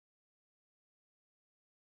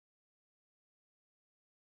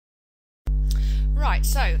Right,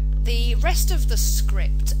 so the rest of the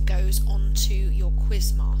script goes on to your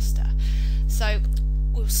Quizmaster. So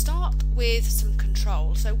we'll start with some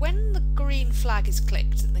control. So when the green flag is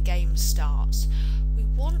clicked and the game starts, we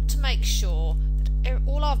want to make sure that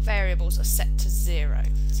all our variables are set to 0.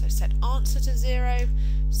 So set answer to 0,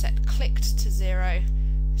 set clicked to 0,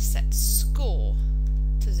 set score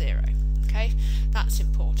to 0. Okay, that's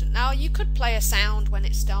important. Now you could play a sound when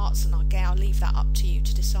it starts, and I'll leave that up to you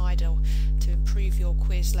to decide or to improve your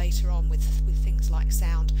quiz later on with things like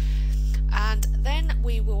sound. And then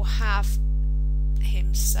we will have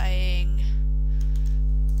him saying,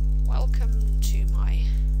 "Welcome to my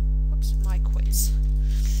quiz,"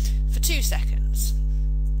 for 2 seconds,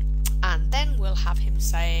 and then we'll have him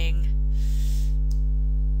saying,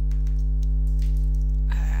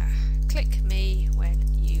 "Click me when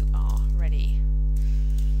you are ready,"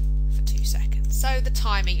 for 2 seconds. So the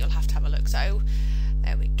timing, you'll have to have a look. So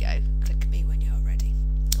there we go, click me when you're ready.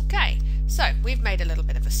 Okay, so we've made a little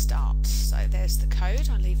bit of a start. So there's the code,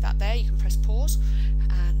 I'll leave that there. You can press pause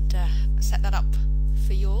and set that up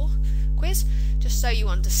for your quiz, just so you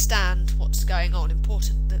understand what's going on.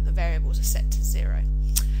 Important that the variables are set to 0.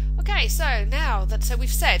 Okay, so now that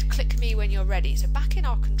we've said click me when you're ready, so back in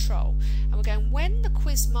our control, and we're going when the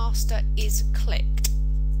Quizmaster is clicked,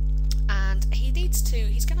 and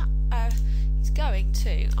he's going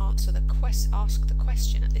to ask the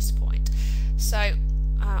question at this point. So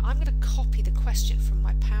I'm going to copy the question from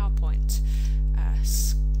my PowerPoint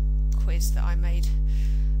quiz that I made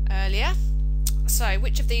earlier. So,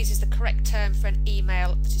 which of these is the correct term for an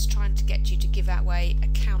email that is trying to get you to give away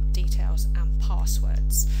account details and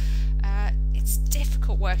passwords? It's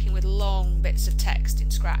difficult working with long bits of text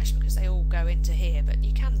in Scratch because they all go into here, but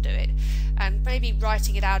you can do it. And maybe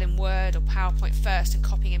writing it out in Word or PowerPoint first and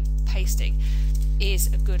copying and pasting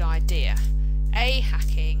is a good idea. A,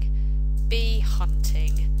 hacking, B,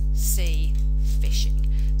 hunting, C, phishing.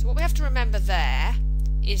 So what we have to remember there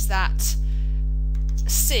is that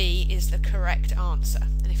C is the correct answer.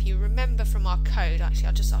 And if you remember from our code, actually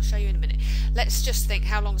I'll show you in a minute. Let's just think,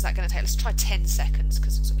 how long is that going to take? Let's try 10 seconds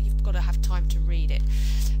because you've got to have time to read it.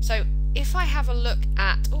 So if I have a look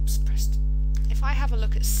at if I have a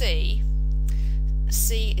look at C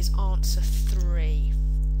is answer 3.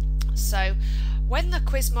 So when the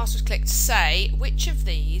Quizmaster is clicked, say which of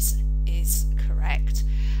these is correct,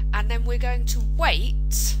 and then we're going to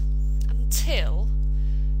wait until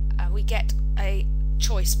we get a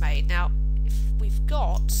choice made. Now, if we've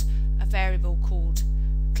got a variable called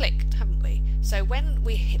clicked, haven't we? So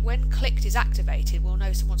when clicked is activated, we'll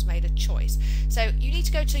know someone's made a choice. So you need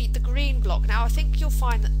to go to the green block. Now I think you'll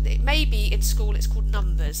find that it may be in school it's called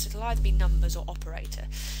numbers. It'll either be numbers or operator.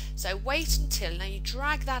 So wait until, now you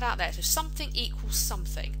drag that out there, so something equals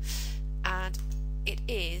something, and it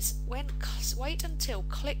is wait until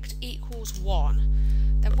clicked equals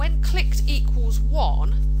 1. Then when clicked equals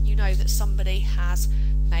 1, you know that somebody has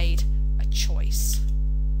made a choice.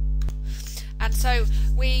 And so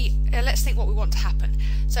let's think what we want to happen.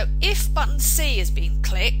 So if button C has been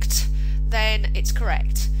clicked, then it's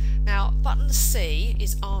correct. Now button C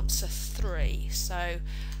is answer 3. So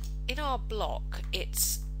in our block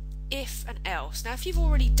it's if and else. Now if you've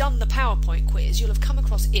already done the PowerPoint quiz, you'll have come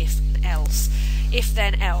across if and else, if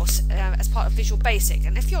then else, as part of Visual Basic.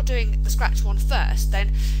 And if you're doing the Scratch one first,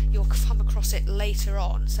 then you'll come across it later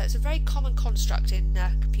on. So it's a very common construct in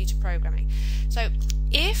computer programming. So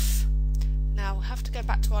if, now we'll have to go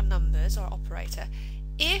back to our numbers, our operator.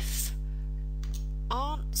 If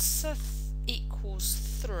answer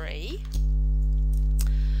equals 3,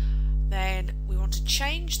 then we want to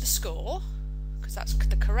change the score, because that's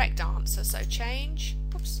the correct answer. So change,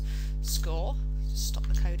 score. Just stop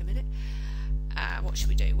the code a minute. What should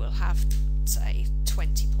we do? We'll have, say,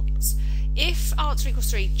 20 points. If answer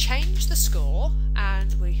equals 3, change the score,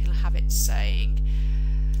 and we can have it saying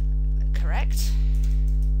correct.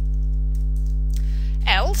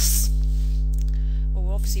 Else,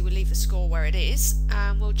 well, obviously we'll leave the score where it is,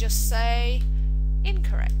 and we'll just say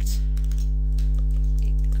incorrect.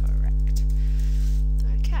 Incorrect.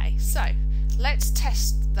 Okay, so let's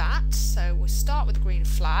test that. So we'll start with the green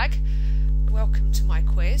flag. Welcome to my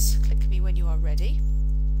quiz. Click me when you are ready.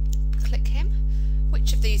 Click him.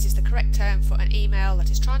 Which of these is the correct term for an email that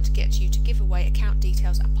is trying to get you to give away account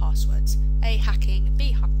details and passwords? A, hacking,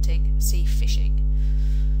 B, hunting, C, phishing.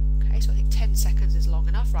 Okay, so I think 10 seconds is long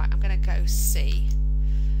enough. Right, I'm going to go C.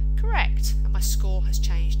 Correct. And my score has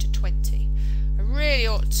changed to 20. I really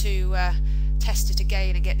ought to test it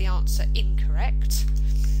again and get the answer incorrect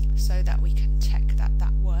so that we can check that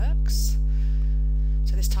that works.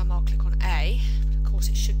 So this time I'll click on A, but of course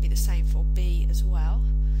it should be the same for B as well.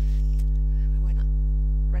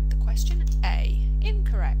 the question A.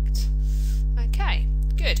 Incorrect. Okay,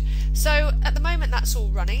 good. So at the moment that's all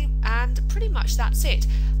running, and pretty much that's it.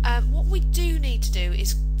 What we do need to do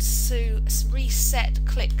is to reset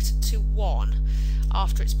clicked to 1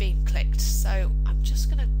 after it's been clicked. So I'm just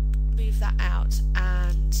going to move that out,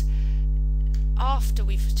 and after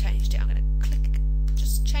we've changed it, I'm going to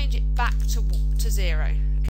just change it back to 0.